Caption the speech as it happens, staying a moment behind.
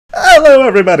Hello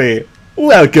everybody!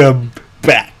 Welcome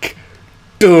back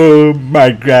to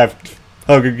Minecraft,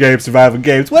 Hunger Games, Survival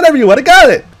Games, whatever you want to call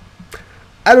it!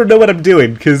 I don't know what I'm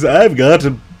doing, because I'm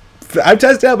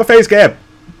testing out my face cam.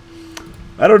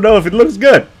 I don't know if it looks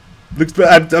good.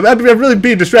 I'm really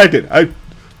being distracted. I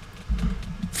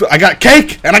got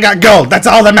cake and I got gold. That's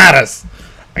all that matters.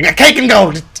 I got cake and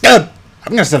gold. It's good.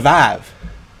 I'm gonna survive.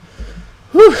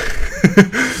 Whew.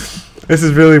 This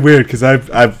is really weird because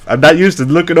I'm not used to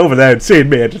looking over there and seeing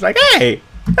me. I'm just like, hey,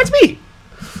 that's me.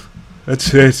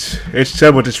 It's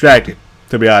somewhat distracting,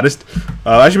 to be honest.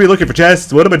 I should be looking for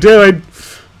chests. What am I doing?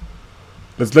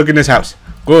 Let's look in this house.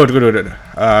 Good. What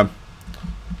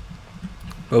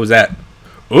was that?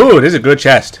 Ooh, this is a good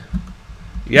chest.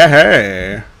 Yeah,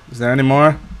 hey. Is there any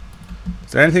more?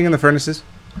 Is there anything in the furnaces?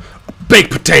 A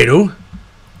baked potato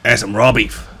and some raw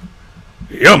beef.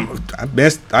 Yum!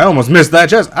 I almost missed that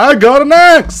chest. I got an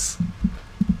axe!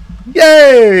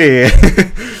 Yay!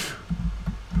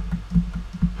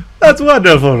 That's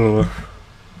wonderful.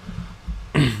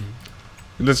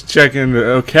 Let's check in.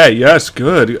 Okay, yes,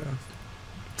 good.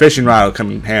 Fishing rod will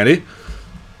come in handy.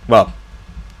 Well,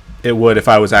 it would if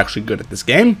I was actually good at this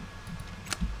game,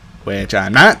 which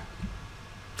I'm not.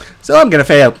 So I'm gonna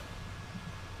fail.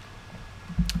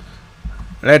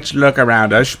 Let's look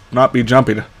around us, not be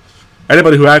jumping.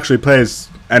 Anybody who actually plays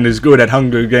and is good at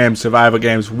Hunger Games, Survival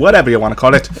Games, whatever you want to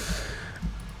call it,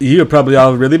 you're probably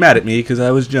all really mad at me because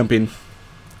I was jumping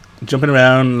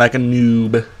around like a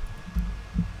noob.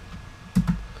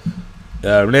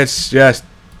 Let's just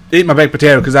eat my baked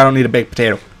potato because I don't need a baked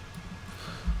potato.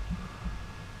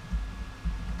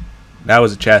 That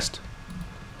was a chest.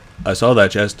 I saw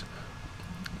that chest.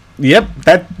 Yep,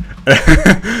 that.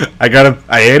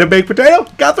 I ate a baked potato.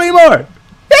 Got 3 more.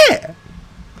 Yeah.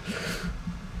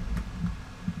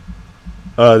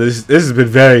 This has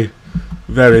been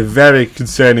very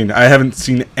concerning. I haven't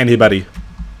seen anybody.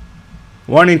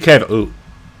 Warning cave. Ooh.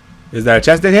 Is there a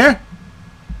chest in here?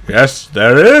 Yes,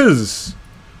 there is.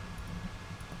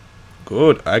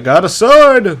 Good. I got a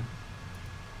sword.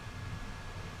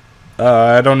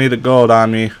 I don't need the gold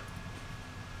on me.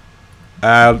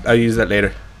 I'll use that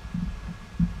later.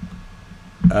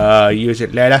 Use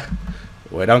it later.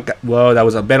 Whoa, that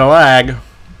was a bit of lag.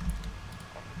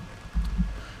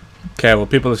 Okay, well,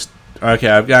 okay,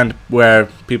 I've gone where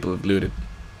people have looted.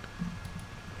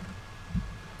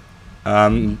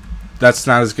 That's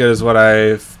not as good as what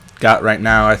I've got right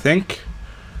now, I think.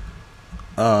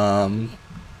 Somebody's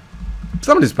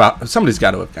got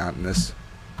to have gotten this.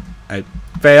 I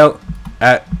failed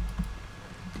at.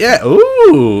 Yeah,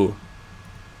 ooh.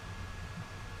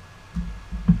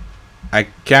 I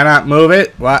cannot move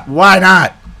it. Why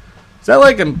not? Is that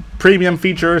like a premium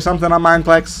feature or something on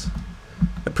Mineplex?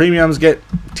 The premiums get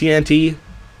TNT?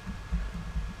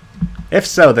 If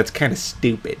so, that's kind of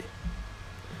stupid.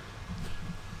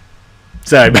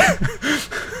 Sorry,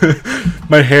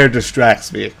 my hair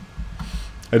distracts me.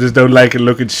 I just don't like it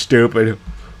looking stupid.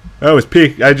 Oh, it's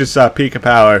peak. I just saw peak of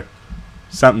power.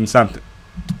 Something.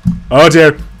 Oh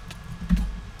dear.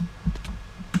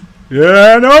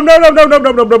 Yeah, no.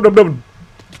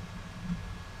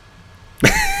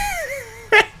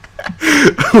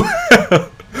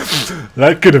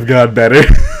 That could have gone better.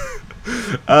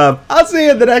 I'll see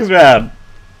you in the next round.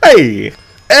 Hey,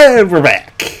 and we're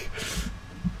back.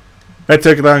 That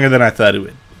took longer than I thought it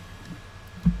would.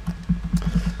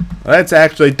 Let's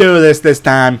actually do this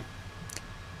time.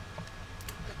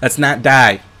 Let's not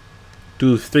die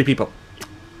to 3 people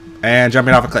and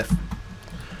jumping off a cliff.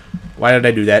 Why did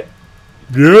I do that?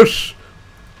 Yes,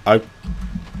 I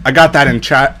got that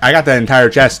entire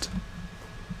chest,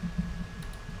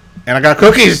 and I got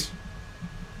cookies.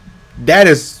 That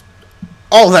is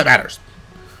all that matters.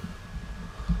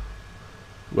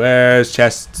 Where's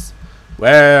chests?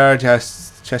 Where are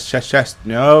chests? Chest.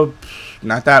 No,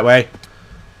 not that way.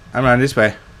 I'm running this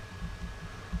way.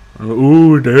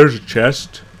 Ooh, there's a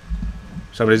chest.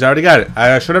 Somebody's already got it.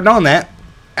 I should have known that.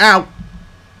 Ow!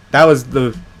 That was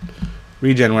the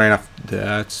regen wearing off.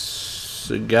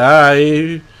 That's a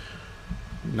guy.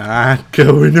 Not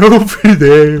going over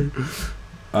there.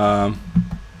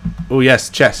 Oh yes,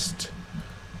 chest.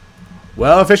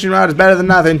 Well, a fishing rod is better than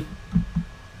nothing.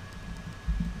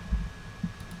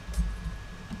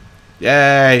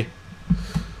 Yay!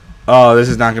 Oh, this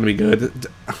is not going to be good.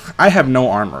 I have no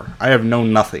armor. I have no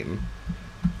nothing.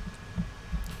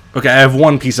 Okay, I have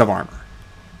 1 piece of armor.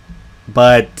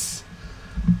 But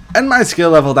at my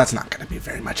skill level, that's not going to be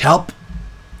very much help.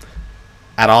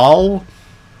 At all.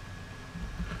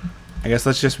 I guess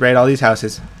let's just raid all these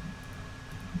houses.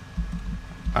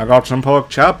 I got some pork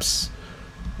chops.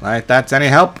 Like that's any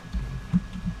help.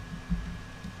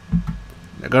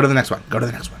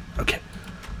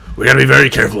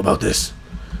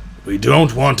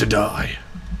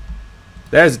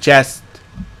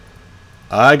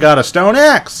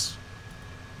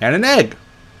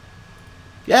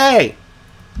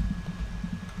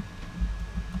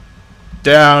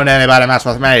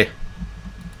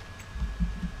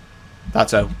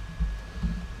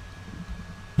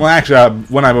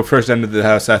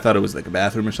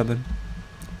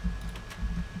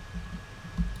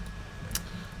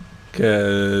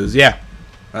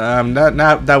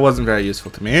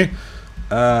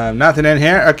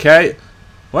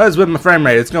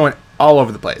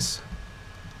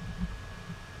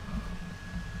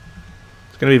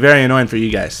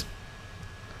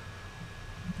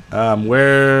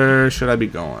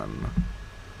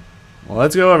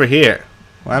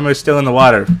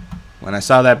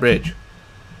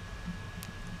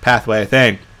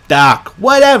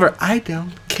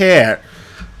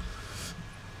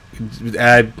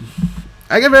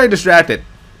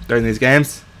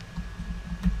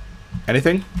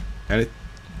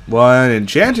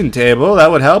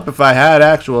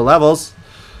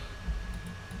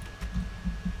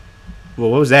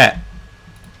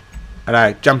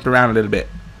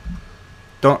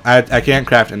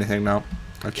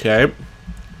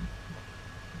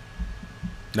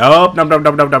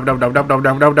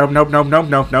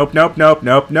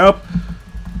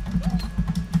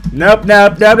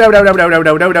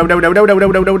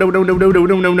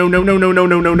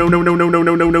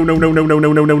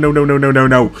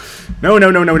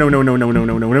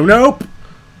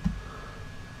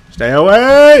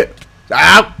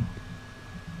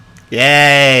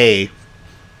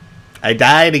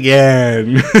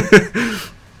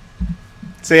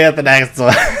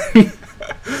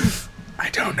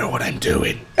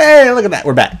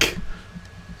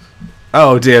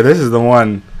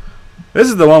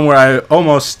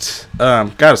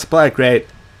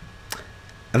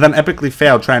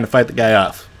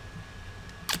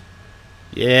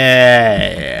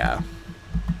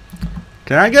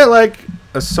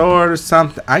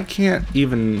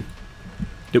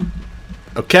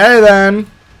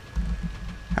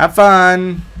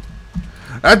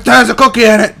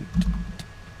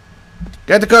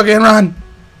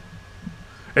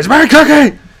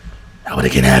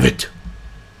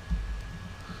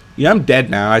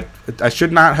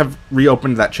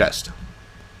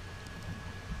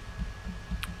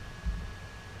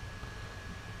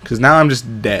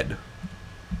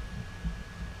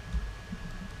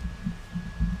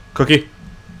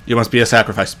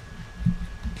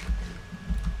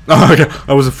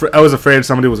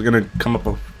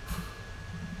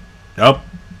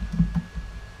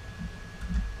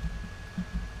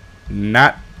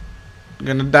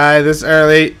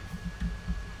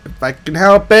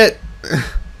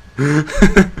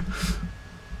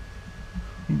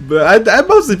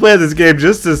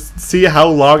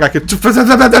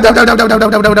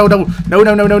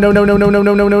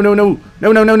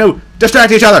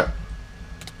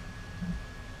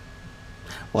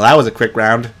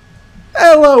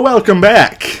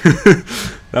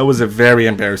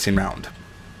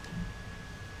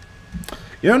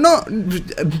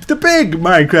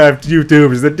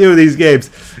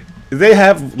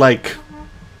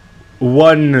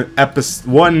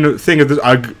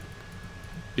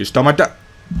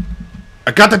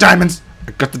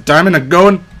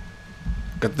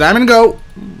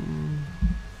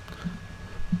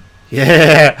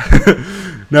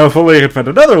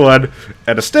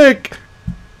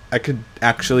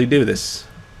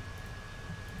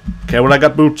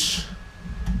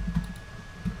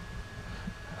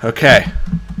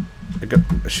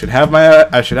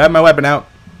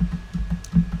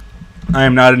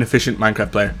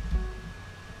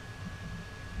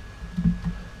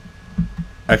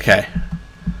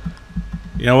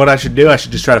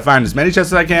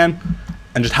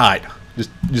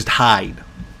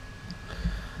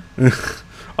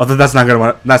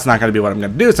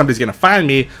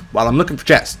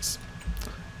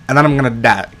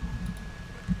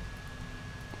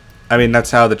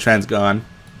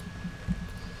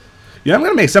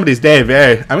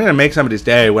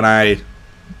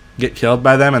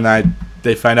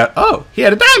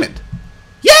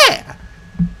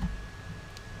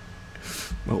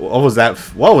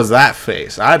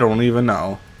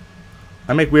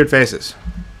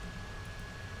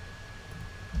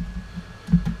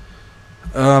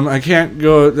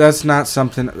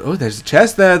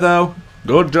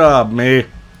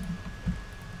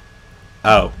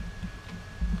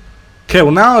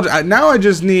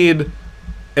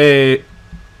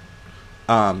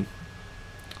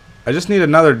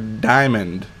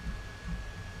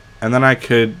 and then I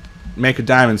could make a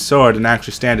diamond sword and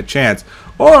actually stand a chance.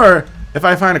 Or if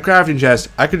I find a crafting chest,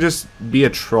 I could just be a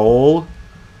troll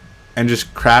and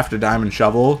just craft a diamond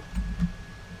shovel.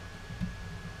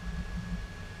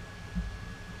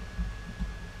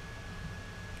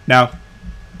 No,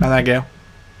 not that Gale.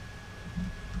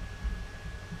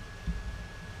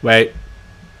 Wait, are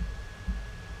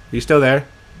you still there?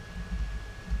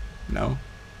 No.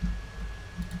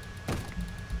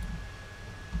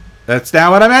 That's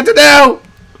not what I meant to do!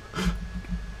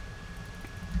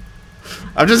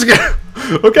 I'm just gonna...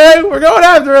 Okay, we're going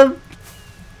after him!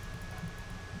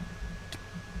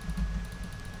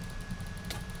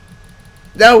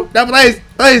 No, no,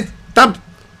 please, stop!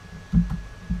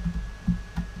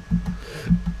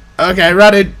 Okay,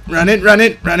 run it.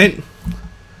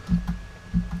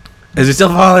 Is he still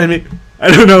following me? I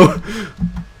don't know.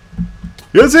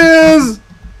 Yes, he is!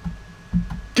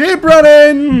 Keep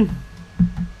running!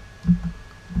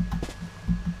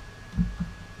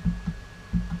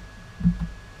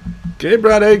 Keep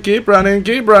running,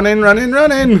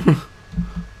 running.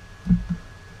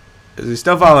 Is he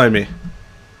still following me?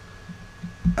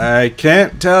 I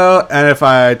can't tell, and if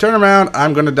I turn around,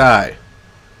 I'm gonna die.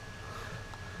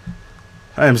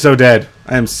 I am so dead.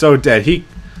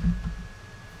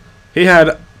 He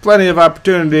had plenty of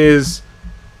opportunities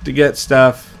to get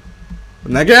stuff.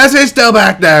 And I guess he's still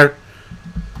back there.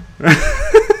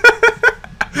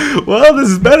 Well, this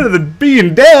is better than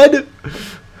being dead.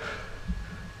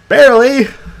 Barely.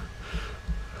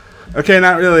 Okay,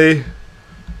 not really.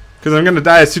 Because I'm going to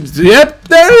die as soon as... Yep,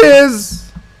 there he is.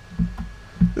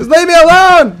 Just leave me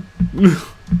alone.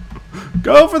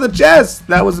 Go for the chest.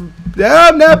 That was...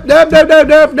 Nope.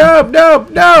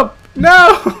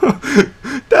 No.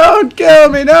 Don't kill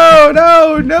me. No.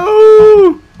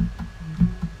 No.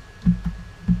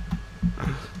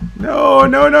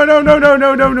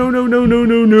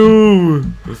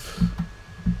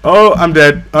 Oh, I'm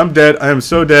dead. I am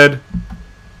so dead.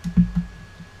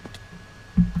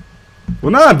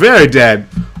 Well, now I'm very dead.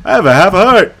 I have a half a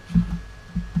heart.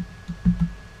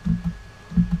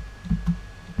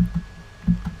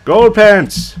 Gold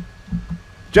pants.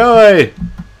 Joy.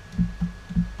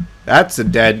 That's a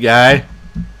dead guy.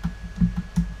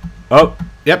 Oh,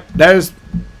 yep, there's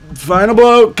final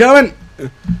blow coming.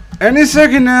 Any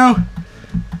second now.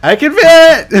 I can feel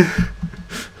it.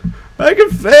 I can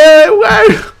feel it.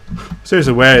 Where?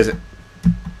 Seriously, where is it?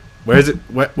 Where is it?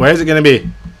 Where is it gonna be?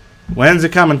 When's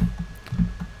it coming?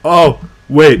 Oh,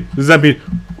 wait. Does that mean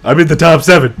I'm in the top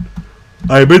 7?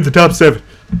 I'm in the top 7.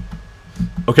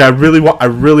 Okay, I really want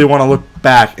to look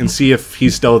back and see if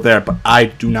he's still there, but I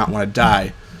do not want to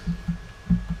die.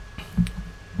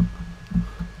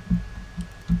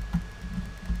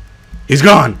 He's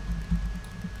gone.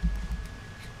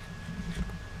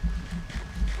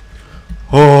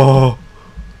 Oh,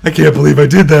 I can't believe I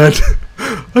did that.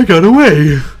 I got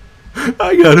away.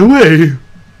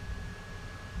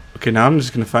 Okay, now I'm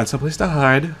just gonna find someplace to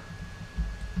hide.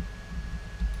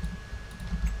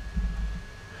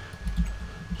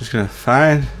 Just gonna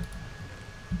find.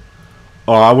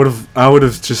 Oh, I would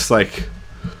have just like.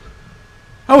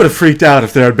 I would have freaked out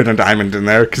if there had been a diamond in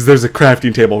there, because there's a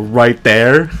crafting table right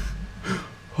there.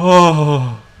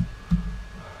 Oh.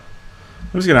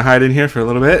 I'm just gonna hide in here for a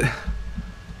little bit.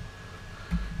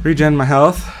 Regen my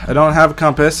health. I don't have a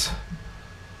compass.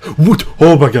 What?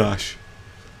 Oh my gosh.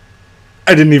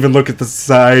 I didn't even look at the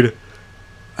side.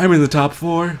 I'm in the top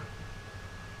 4.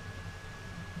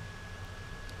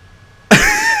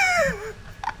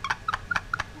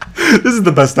 This is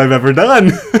the best I've ever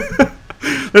done.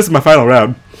 This is my final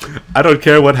round. I don't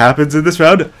care what happens in this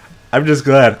round. I'm just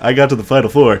glad I got to the final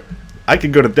 4. I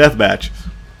can go to deathmatch.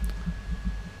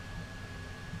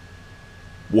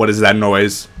 What is that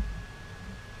noise?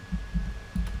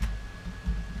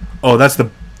 Oh, that's the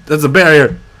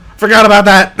barrier. Forgot about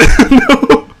that.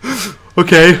 No.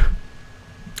 Okay.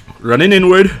 Running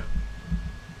inward.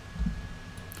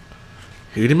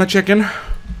 Eating my chicken.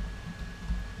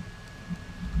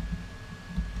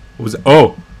 What was it?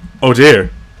 Oh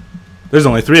dear. There's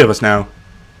only 3 of us now.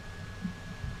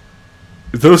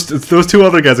 Those 2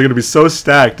 other guys are gonna be so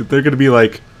stacked that they're gonna be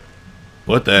like,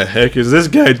 what the heck is this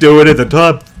guy doing at the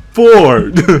top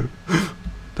 4?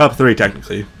 Top 3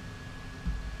 technically.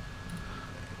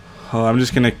 Oh, I'm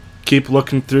just gonna keep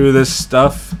looking through this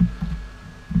stuff.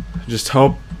 Just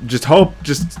hope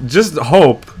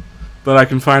that I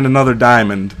can find another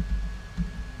diamond.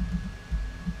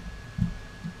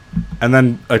 And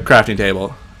then a crafting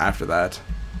table after that.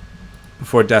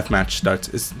 Before deathmatch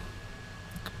starts.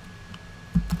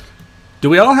 Do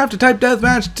we all have to type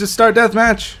deathmatch to start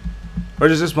deathmatch? Or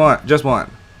just one? Just one?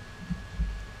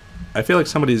 I feel like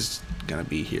somebody's gonna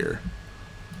be here.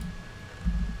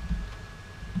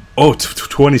 Oh,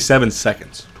 27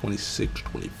 seconds. 26,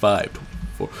 25,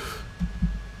 24.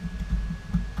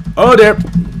 Oh, there.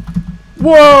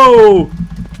 Whoa!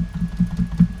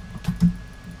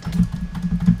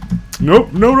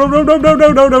 Nope. No, no, no, no, no,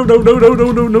 no, no, no, no, no, no,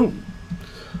 no, no, no.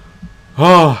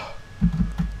 Oh.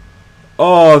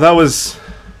 Oh, that was...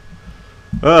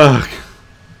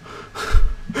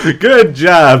 Good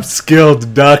job,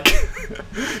 skilled duck.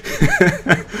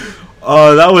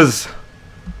 Oh, that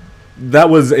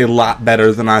was a lot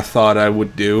better than I thought I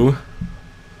would do.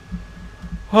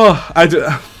 Oh, I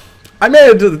made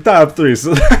it to the top 3,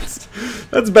 so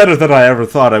that's better than I ever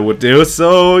thought I would do.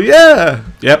 So yeah,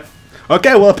 yep.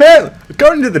 Okay, well apparently,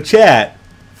 according to the chat,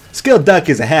 skilled duck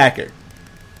is a hacker.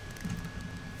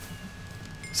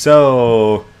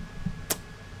 So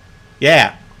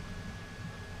yeah.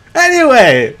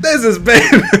 Anyway, this has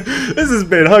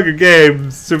been Hunger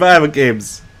Games, Survival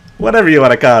Games, whatever you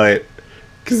want to call it,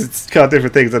 because it's called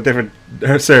different things on different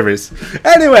servers.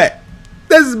 Anyway,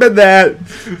 this has been that.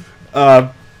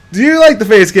 Do you like the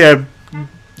face cam?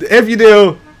 If you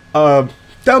do,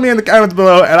 tell me in the comments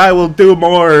below, and I will do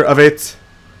more of it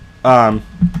in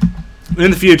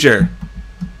the future.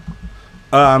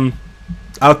 In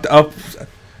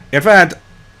fact,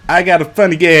 I got a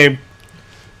funny game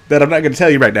that I'm not going to tell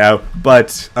you right now,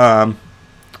 but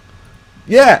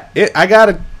yeah, I got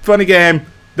a funny game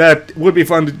that would be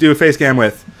fun to do a face cam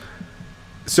with.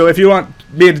 So if you want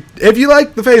me to, if you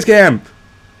like the face cam,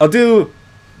 I'll do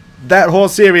that whole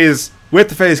series with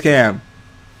the face cam.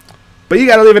 But you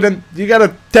gotta leave it in, you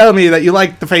gotta tell me that you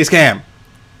like the face cam.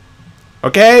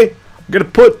 Okay? I'm gonna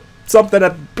put something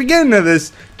at the beginning of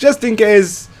this just in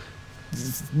case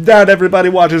not everybody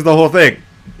watches the whole thing.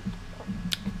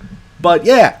 But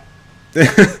yeah.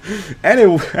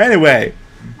 Anyway,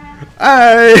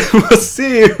 I will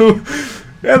see you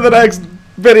in the next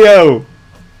video.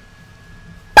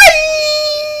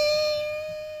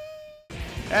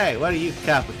 Hey, what are you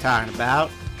couple talking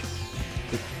about?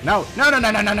 No, no, no,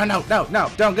 no, no, no, no, no, no, no,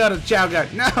 don't go to the chow gun,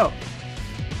 no!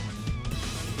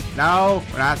 No,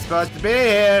 we're not supposed to be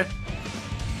here.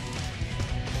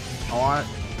 I want...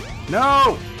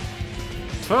 No!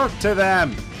 Talk to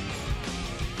them!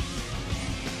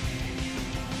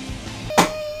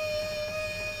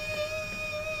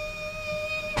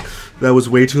 That was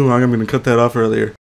way too long, I'm gonna cut that off earlier.